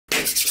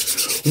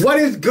What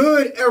is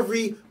good,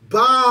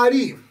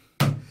 everybody?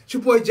 It's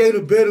your boy Jay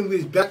the Building. We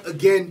is back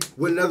again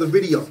with another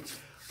video.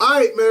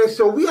 Alright, man,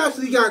 so we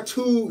actually got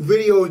two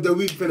videos that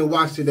we finna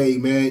watch today,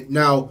 man.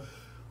 Now,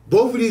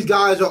 both of these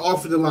guys are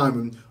offensive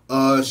linemen.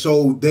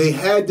 So they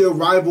had their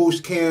rivals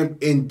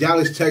camp in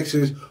Dallas,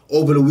 Texas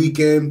over the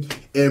weekend,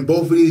 and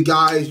both of these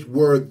guys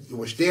were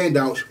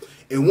standouts.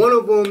 And one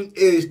of them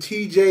is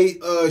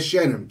TJ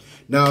Shanahan.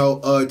 Now,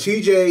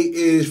 TJ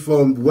is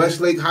from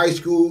Westlake High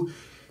School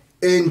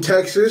in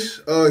Texas.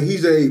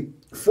 He's a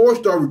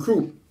four-star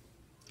recruit.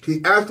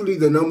 He's actually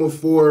the number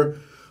four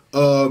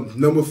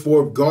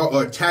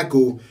guard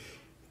tackle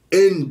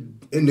in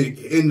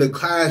the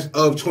class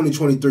of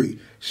 2023.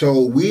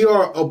 So we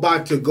are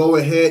about to go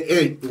ahead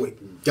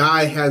and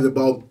guy has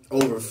about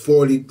over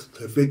 40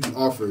 to 50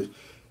 offers,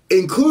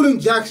 including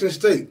Jackson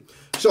State.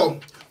 So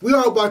we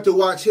are about to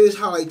watch his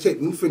highlight tape.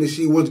 We finna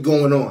see what's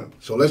going on.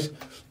 So let's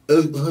go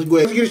ahead.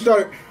 Let's get it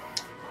started.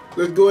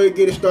 Let's go ahead and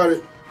get it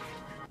started.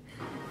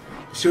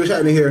 See what's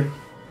happening here.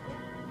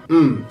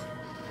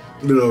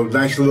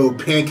 Nice little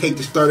pancake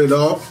to start it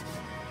off.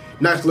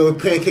 Nice little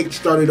pancake to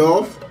start it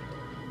off.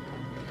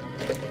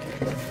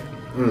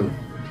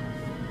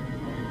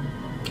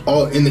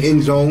 All in the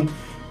end zone.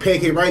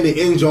 Pancake right in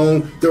the end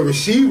zone. The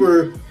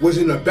receiver was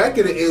in the back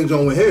of the end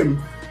zone with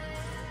him.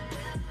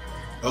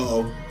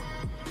 Uh-oh.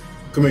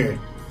 Come here.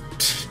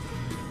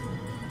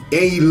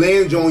 And he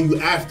lands on you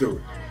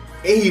afterward.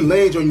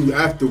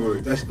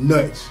 That's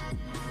nuts.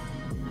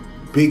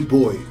 Big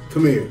boy.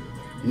 Come here.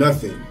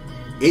 Nothing.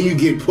 And you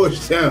get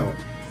pushed down.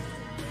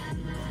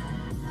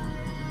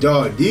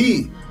 Dog,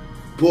 these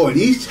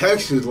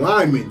Texas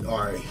linemen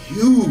are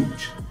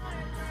huge.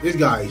 This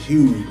guy is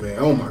huge, man.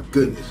 Oh my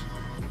goodness.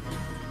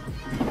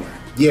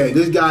 Yeah,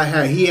 this guy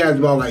has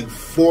about like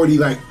 40,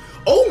 like,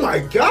 oh my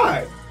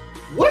God.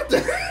 What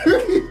the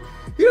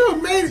you know,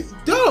 man,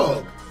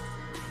 dog.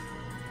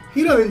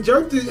 He done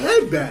jerked his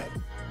head back.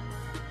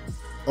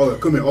 Oh,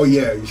 come here. Oh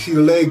yeah, you see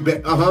the leg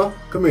back?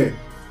 Come here.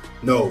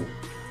 No.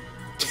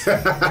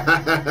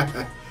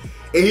 And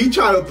he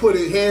tried to put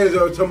his hands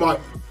on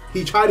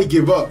he tried to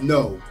give up.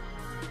 No.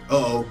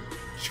 Uh-oh.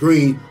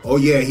 Screen. Oh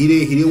yeah, he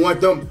didn't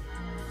want them.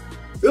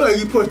 It looked like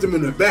he pushed him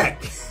in the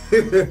back.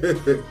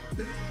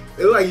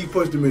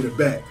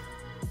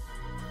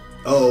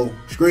 Uh-oh.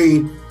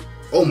 Screen.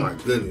 Oh my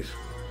goodness.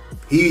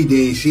 He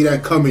didn't see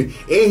that coming.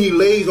 And he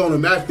lays on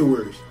him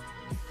afterwards.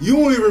 You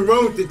don't even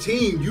run with the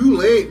team. You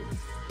lay,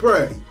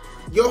 bruh.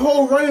 Your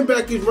whole running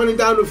back is running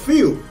down the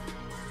field.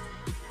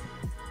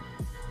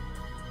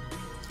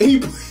 And he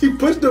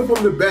pushed him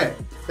from the back.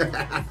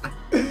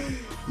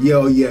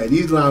 Yo, yeah,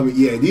 these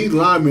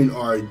linemen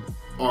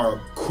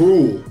are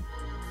cruel.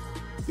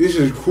 This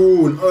is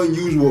cruel and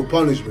unusual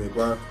punishment,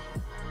 bro.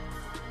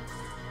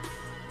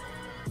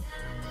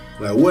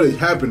 Like, what is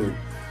happening?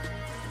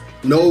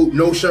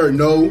 No, sir,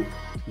 no.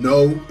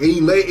 And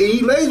he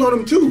lays on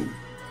him too.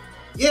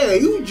 Yeah,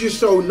 you just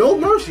show no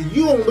mercy.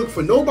 You don't look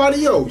for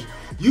nobody else.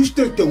 You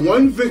stick to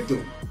one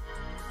victim.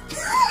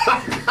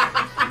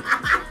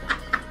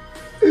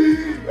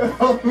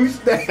 Who's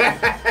that?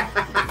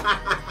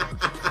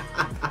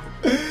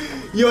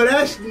 Yo,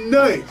 that's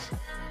nuts.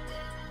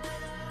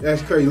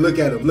 That's crazy. Look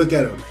at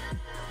him.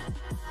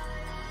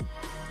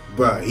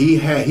 Bruh,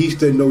 he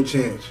stood no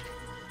chance.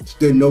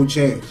 Look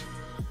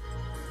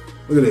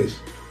at this.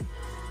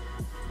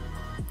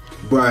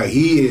 Bruh,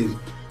 he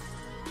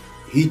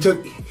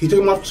took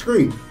him off the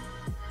screen.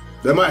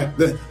 That might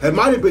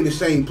have been the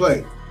same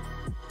play.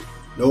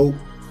 Nope.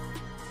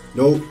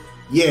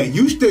 Yeah,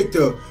 you stick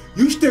to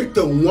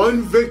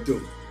one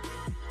victim.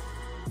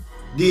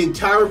 The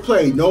entire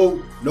play. No,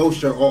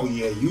 sir. Oh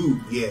yeah,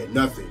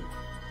 nothing.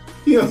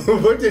 You know,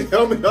 put the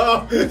helmet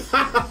off.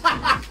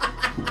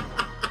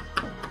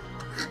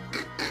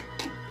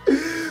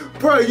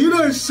 Bro, you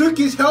done shook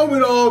his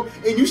helmet off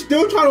and you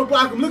still trying to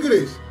block him. Look at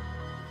this.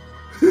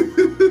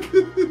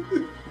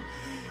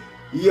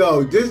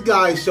 Yo, this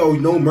guy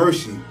showed no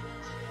mercy.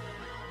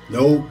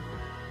 No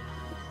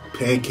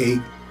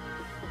pancake.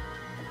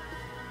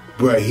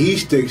 Bruh, he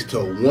sticks to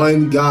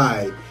one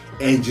guy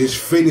and just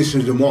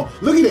finishes them all.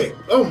 Look at that.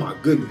 Oh my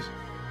goodness.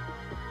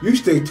 You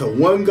stick to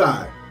one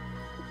guy.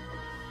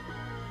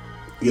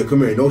 Yeah,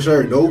 come here. No,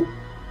 sir. Nope.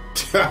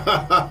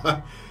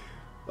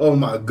 Oh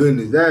my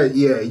goodness.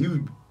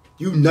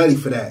 You nutty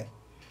for that.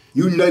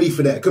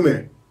 Come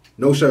here.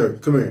 No, sir.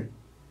 Come here.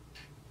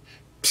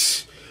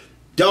 Psst.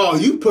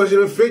 Dog, you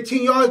pushing him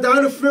 15 yards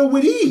down the field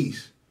with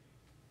ease.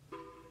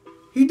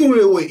 He doing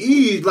it with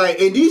ease.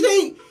 Like, and these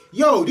ain't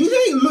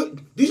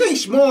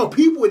small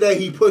people that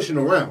he pushing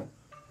around.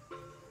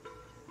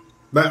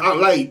 But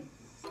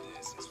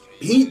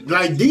these ain't,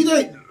 like,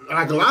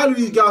 a lot of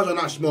these guys are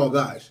not small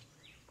guys.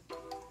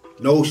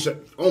 No, sir.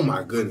 Oh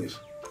my goodness.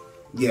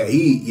 Yeah,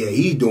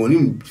 he's doing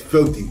him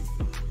filthy.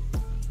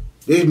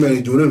 This man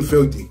is doing him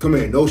filthy. Come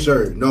here. No,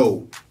 sir.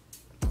 No.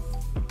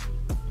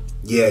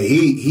 Yeah,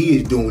 he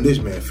is doing this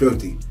man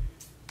filthy.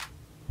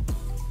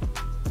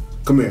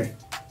 Come here.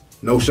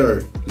 No,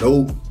 sir.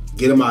 No.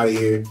 Get him out of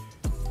here.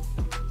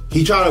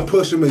 He tried to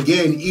push him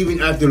again even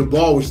after the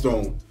ball was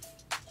thrown.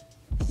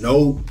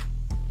 No.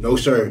 No,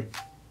 sir.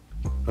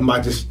 I'm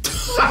about to...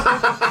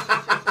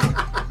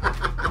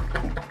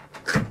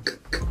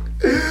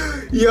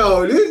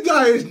 Yo, this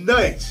guy is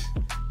nuts.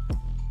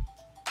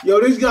 Yo,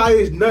 this guy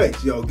is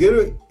nuts. Yo, get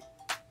it.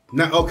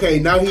 Now, okay,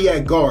 now he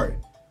at guard.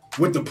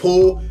 With the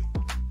pull.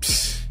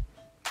 Psst.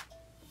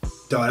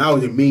 Dog, that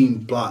was a mean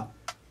block.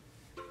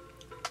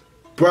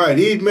 Bruh,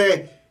 these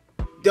man...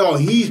 Dog,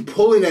 he's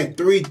pulling at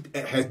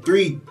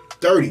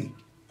 330.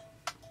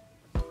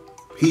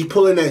 He's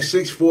pulling at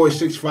 6'4",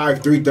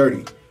 6'5",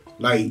 330.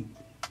 Like,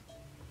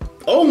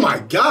 oh my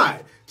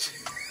God.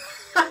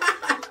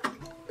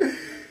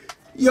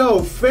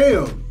 Yo,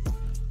 fam.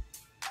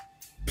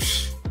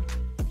 Psst.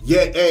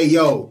 Yeah, hey,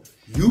 yo.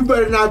 You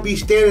better not be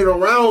standing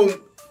around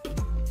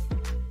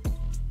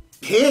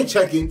hand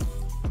checking.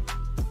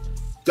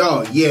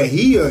 Dog, yeah,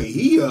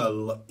 he's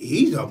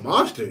a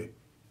monster.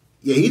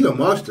 Yeah, he's a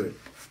monster.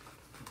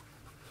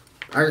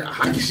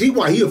 I can see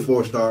why he a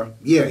 4-star.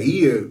 Yeah,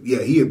 he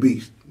a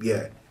beast.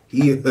 Yeah,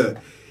 he a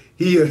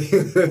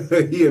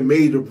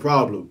major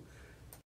problem.